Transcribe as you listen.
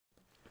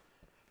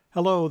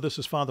Hello, this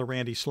is Father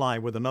Randy Sly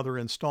with another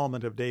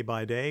installment of Day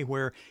by Day,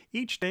 where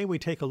each day we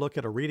take a look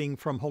at a reading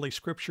from Holy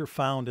Scripture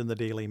found in the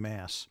daily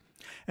Mass.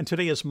 And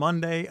today is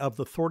Monday of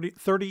the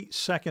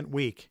 32nd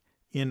week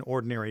in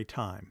Ordinary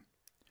Time.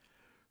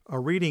 A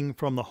reading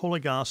from the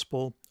Holy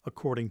Gospel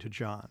according to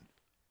John.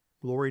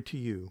 Glory to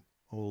you,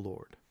 O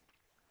Lord.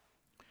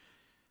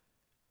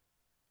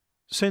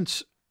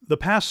 Since the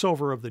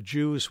Passover of the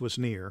Jews was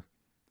near,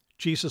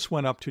 Jesus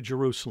went up to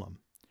Jerusalem.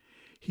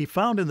 He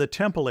found in the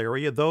temple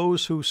area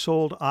those who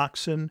sold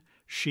oxen,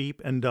 sheep,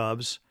 and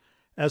doves,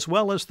 as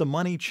well as the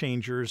money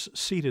changers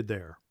seated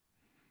there.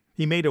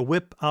 He made a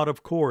whip out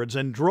of cords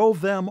and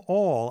drove them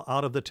all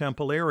out of the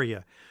temple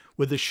area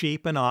with the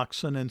sheep and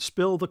oxen, and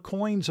spilled the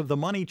coins of the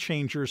money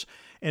changers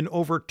and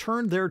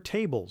overturned their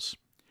tables.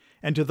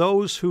 And to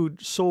those who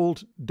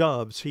sold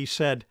doves he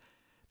said,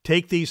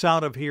 "Take these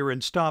out of here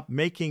and stop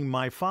making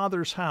my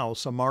Father's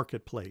house a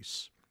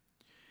marketplace."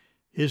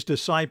 His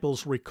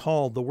disciples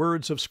recalled the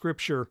words of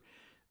Scripture,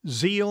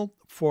 "Zeal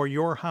for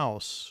your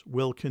house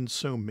will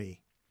consume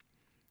me."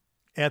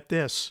 At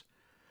this,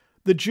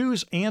 the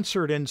Jews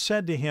answered and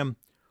said to him,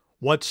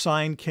 "What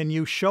sign can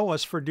you show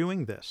us for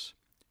doing this?"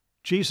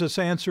 Jesus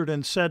answered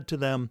and said to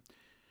them,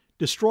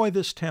 "Destroy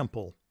this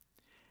temple,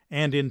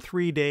 and in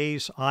 3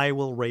 days I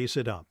will raise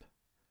it up."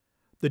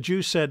 The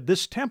Jews said,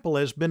 "This temple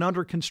has been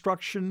under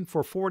construction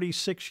for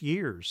 46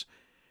 years,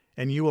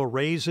 and you will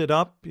raise it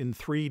up in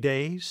 3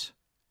 days?"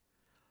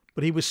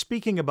 But he was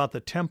speaking about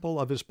the temple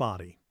of his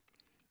body.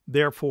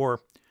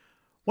 Therefore,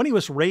 when he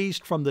was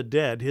raised from the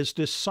dead, his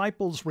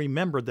disciples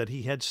remembered that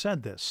he had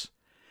said this,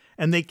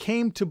 and they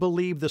came to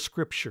believe the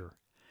Scripture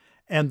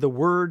and the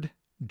word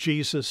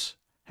Jesus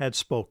had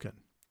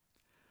spoken.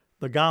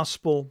 The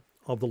Gospel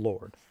of the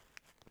Lord.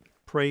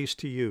 Praise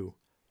to you,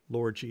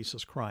 Lord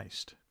Jesus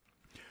Christ.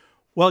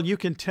 Well, you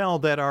can tell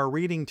that our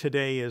reading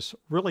today is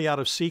really out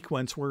of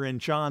sequence. We're in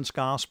John's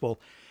Gospel.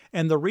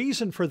 And the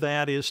reason for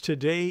that is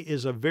today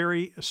is a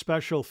very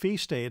special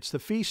feast day. It's the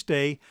feast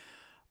day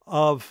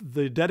of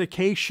the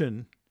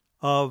dedication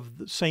of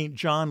St.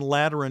 John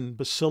Lateran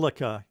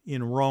Basilica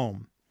in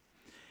Rome.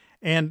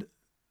 And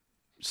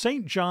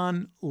St.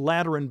 John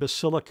Lateran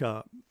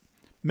Basilica,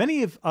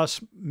 many of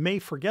us may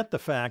forget the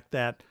fact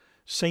that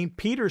St.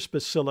 Peter's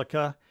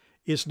Basilica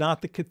is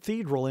not the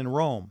cathedral in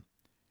Rome.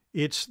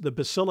 It's the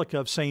Basilica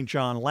of St.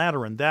 John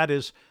Lateran. That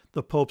is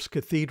the Pope's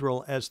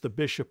cathedral as the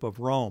Bishop of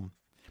Rome.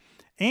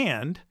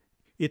 And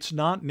it's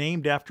not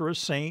named after a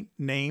saint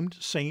named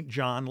St.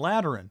 John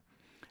Lateran.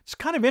 It's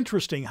kind of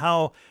interesting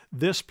how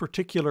this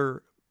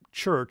particular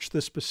church,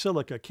 this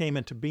basilica, came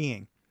into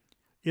being.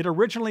 It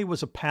originally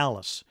was a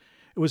palace.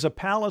 It was a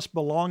palace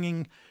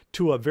belonging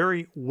to a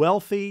very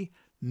wealthy,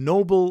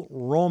 noble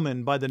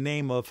Roman by the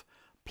name of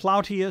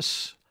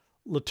Plautius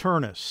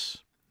Laternus.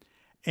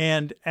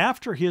 And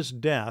after his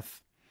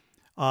death,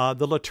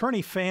 the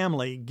Laterni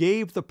family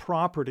gave the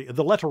property,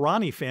 the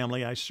Laterani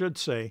family, I should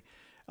say.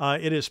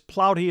 It is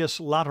Plautius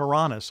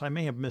Lateranus. I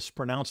may have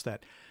mispronounced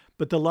that.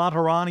 But the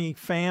Laterani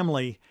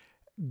family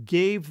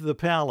gave the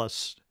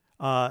palace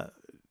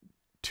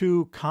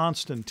to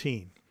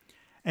Constantine.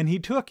 And he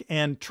took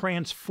and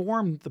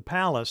transformed the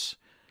palace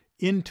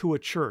into a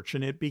church,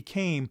 and it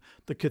became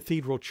the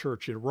Cathedral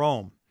Church in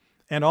Rome,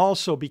 and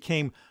also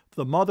became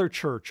the mother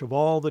church of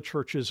all the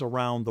churches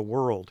around the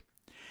world.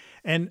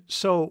 And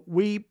so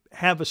we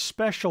have a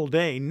special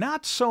day,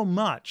 not so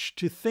much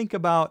to think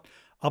about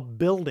a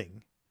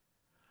building,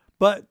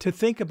 but to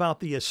think about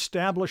the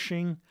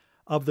establishing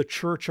of the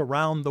church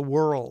around the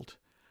world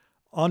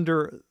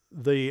under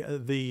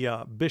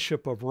the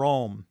Bishop of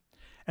Rome,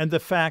 and the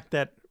fact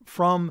that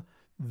from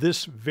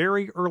this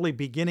very early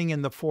beginning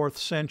in the 4th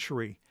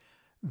century,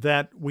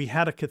 that we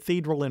had a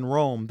cathedral in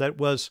Rome that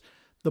was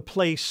the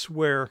place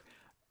where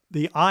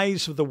the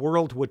eyes of the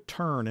world would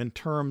turn in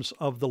terms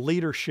of the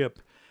leadership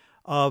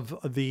of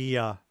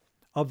the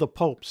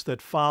popes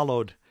that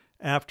followed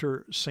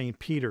after St.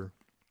 Peter.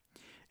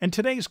 And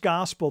today's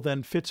gospel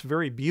then fits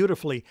very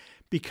beautifully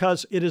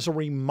because it is a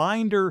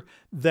reminder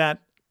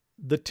that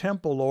the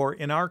temple, or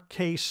in our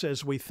case,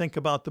 as we think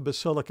about the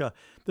basilica,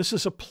 this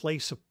is a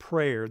place of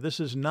prayer. This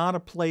is not a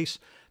place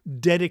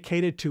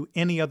dedicated to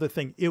any other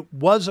thing. It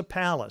was a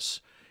palace.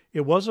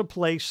 It was a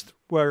place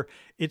where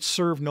it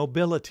served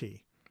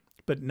nobility.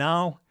 But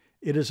now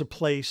it is a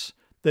place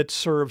that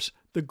serves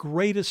the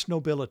greatest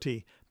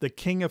nobility, the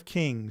King of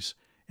Kings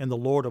and the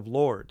Lord of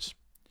Lords.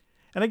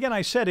 And again,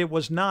 I said it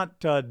was not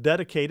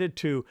dedicated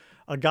to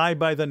a guy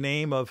by the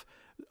name of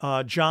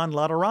John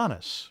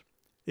Lateranus.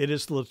 It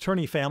is the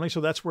Laterni family,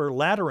 so that's where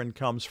Lateran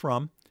comes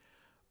from,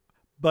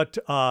 but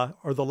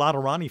or the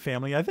Laterani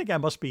family. I think I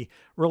must be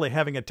really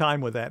having a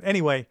time with that.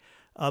 Anyway,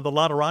 the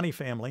Laterani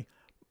family.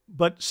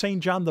 But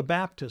St. John the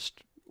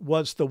Baptist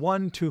was the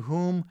one to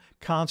whom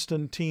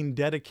Constantine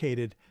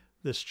dedicated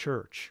this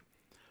church.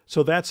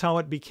 So that's how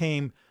it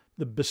became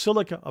the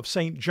Basilica of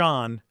St.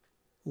 John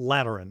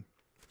Lateran.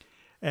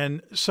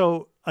 And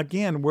so,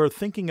 again, we're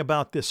thinking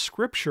about this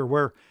scripture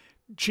where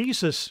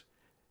Jesus,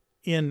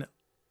 in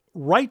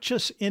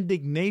righteous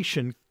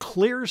indignation,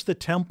 clears the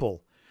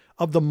temple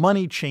of the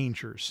money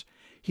changers.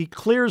 He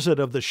clears it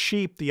of the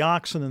sheep, the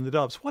oxen, and the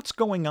doves. What's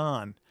going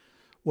on?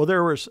 Well,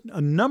 there was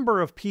a number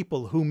of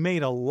people who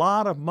made a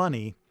lot of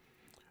money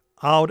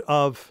out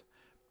of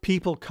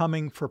people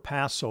coming for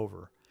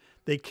Passover.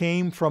 They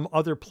came from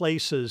other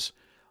places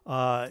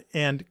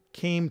and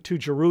came to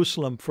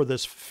Jerusalem for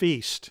this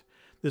feast,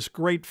 this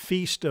great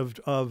feast of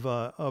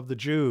the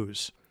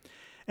Jews.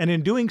 And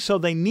in doing so,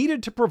 they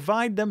needed to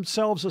provide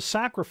themselves a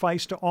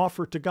sacrifice to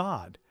offer to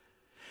God.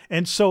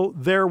 And so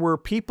there were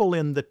people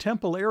in the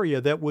temple area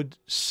that would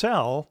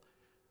sell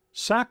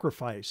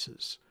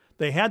sacrifices.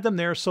 They had them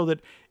there so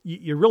that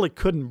you really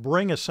couldn't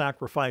bring a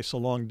sacrifice a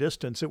long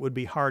distance. It would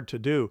be hard to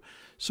do.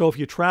 So if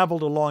you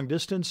traveled a long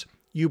distance,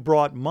 you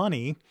brought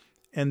money,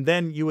 and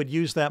then you would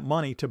use that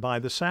money to buy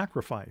the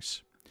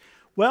sacrifice.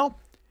 Well,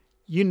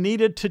 you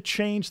needed to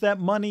change that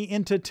money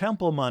into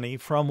temple money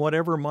from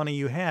whatever money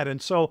you had.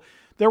 And so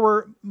there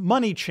were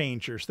money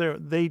changers.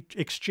 They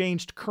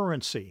exchanged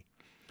currency.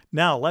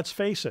 Now, let's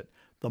face it,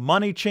 the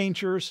money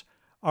changers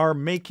are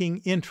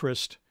making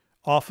interest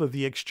off of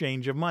the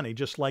exchange of money,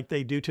 just like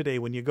they do today.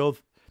 When you go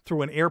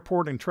through an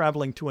airport and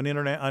traveling to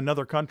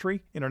another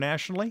country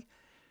internationally,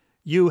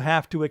 you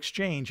have to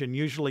exchange, and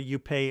usually you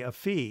pay a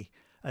fee,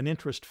 an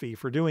interest fee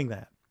for doing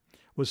that. It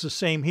was the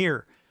same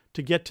here.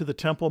 To get to the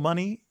temple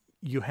money,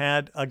 you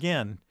had,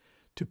 again,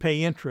 to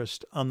pay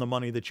interest on the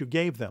money that you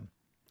gave them.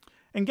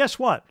 And guess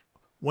what?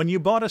 When you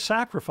bought a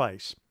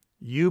sacrifice,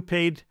 you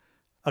paid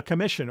a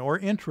commission or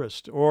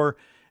interest or,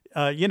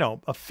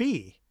 a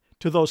fee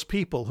to those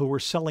people who were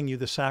selling you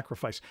the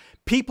sacrifice.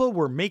 People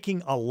were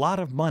making a lot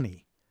of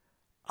money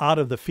out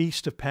of the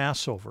Feast of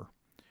Passover.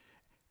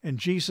 And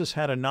Jesus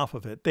had enough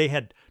of it. They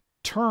had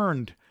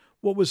turned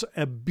what was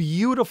a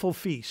beautiful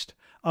feast,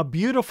 a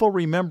beautiful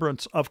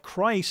remembrance of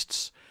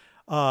Christ's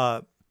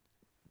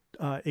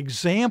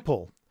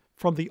example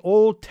from the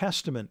Old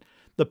Testament,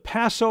 the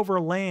Passover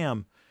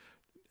lamb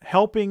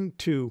helping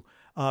to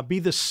be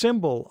the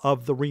symbol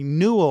of the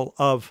renewal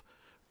of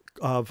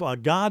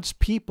God's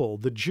people,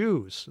 the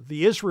Jews,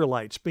 the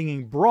Israelites,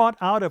 being brought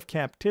out of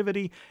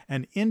captivity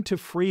and into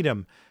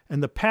freedom.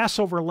 And the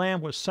Passover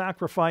lamb was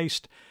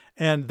sacrificed,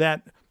 and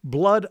that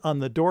blood on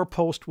the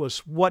doorpost was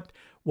what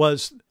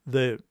was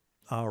the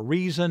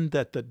reason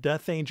that the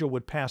death angel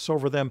would pass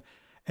over them,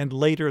 and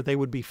later they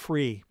would be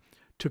free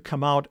to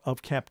come out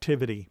of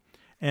captivity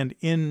and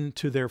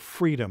into their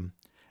freedom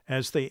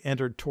as they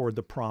entered toward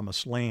the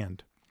promised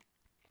land.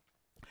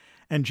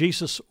 And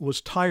Jesus was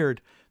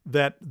tired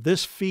that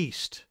this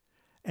feast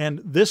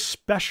and this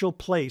special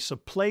place, a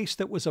place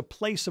that was a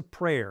place of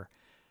prayer,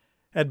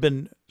 had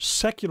been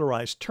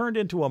secularized, turned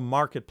into a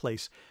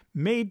marketplace,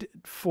 made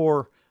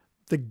for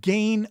the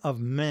gain of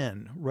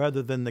men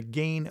rather than the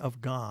gain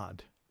of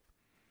God.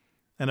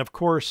 And of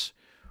course,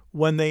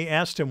 when they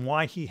asked him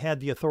why he had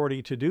the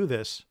authority to do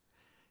this,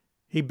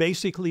 he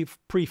basically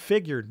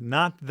prefigured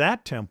not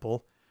that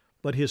temple,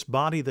 but his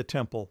body, the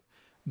temple,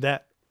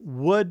 that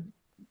would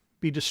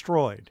be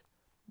destroyed,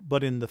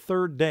 but in the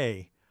third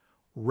day,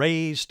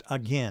 raised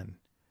again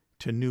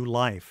to new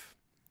life.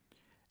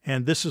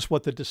 And this is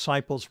what the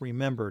disciples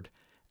remembered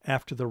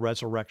after the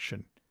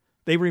resurrection.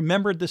 They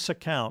remembered this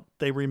account.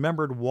 They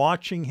remembered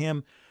watching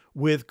him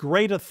with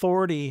great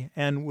authority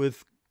and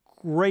with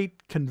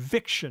great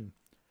conviction,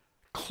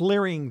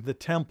 clearing the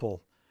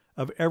temple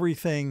of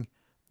everything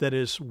that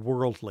is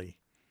worldly.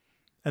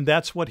 And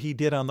that's what he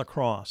did on the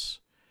cross,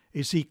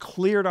 is he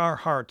cleared our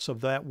hearts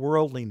of that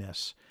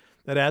worldliness,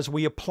 that as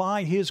we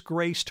apply his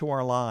grace to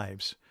our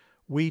lives,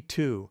 we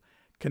too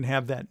can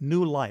have that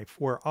new life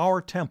where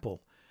our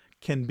temple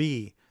can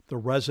be the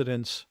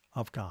residence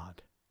of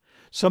God.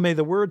 So may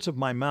the words of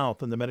my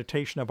mouth and the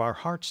meditation of our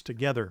hearts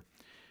together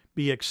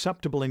be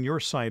acceptable in your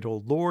sight,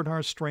 O Lord,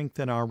 our strength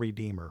and our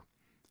Redeemer.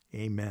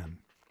 Amen.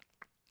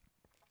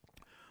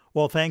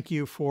 Well, thank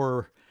you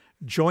for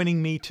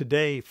joining me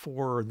today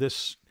for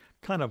this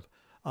kind of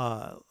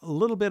a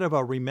little bit of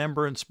a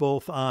remembrance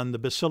both on the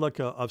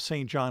Basilica of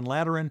St. John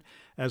Lateran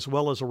as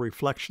well as a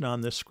reflection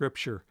on this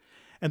scripture.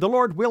 And the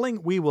Lord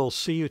willing, we will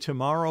see you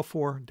tomorrow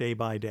for Day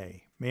by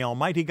Day. May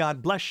Almighty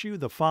God bless you,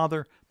 the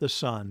Father, the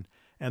Son,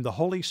 and the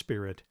Holy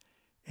Spirit.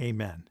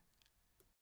 Amen.